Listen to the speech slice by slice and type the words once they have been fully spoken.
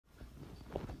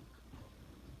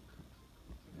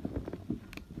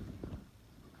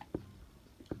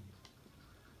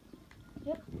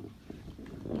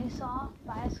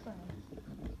by a screen.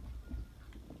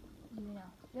 You know.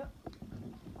 Yep.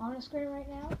 On the screen right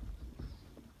now.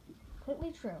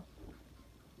 Completely true.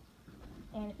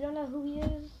 And if you don't know who he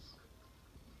is,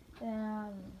 then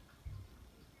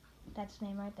that's his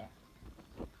name right there.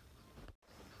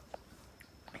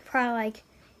 Probably like,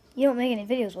 you don't make any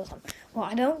videos with him. Well,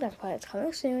 I don't. That's why it's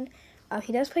coming soon.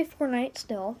 He does play Fortnite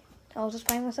still. I was just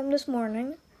playing with him this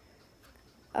morning.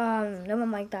 Then my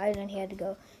mic died and he had to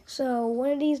go. So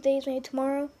one of these days, maybe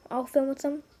tomorrow, I'll film with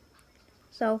him.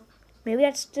 So maybe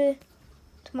that's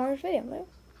tomorrow's video. Maybe.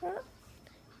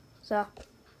 So,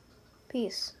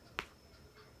 peace.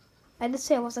 I did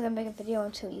say I wasn't gonna make a video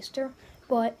until Easter,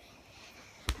 but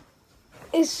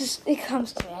it's just, it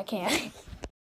comes to me. I can't.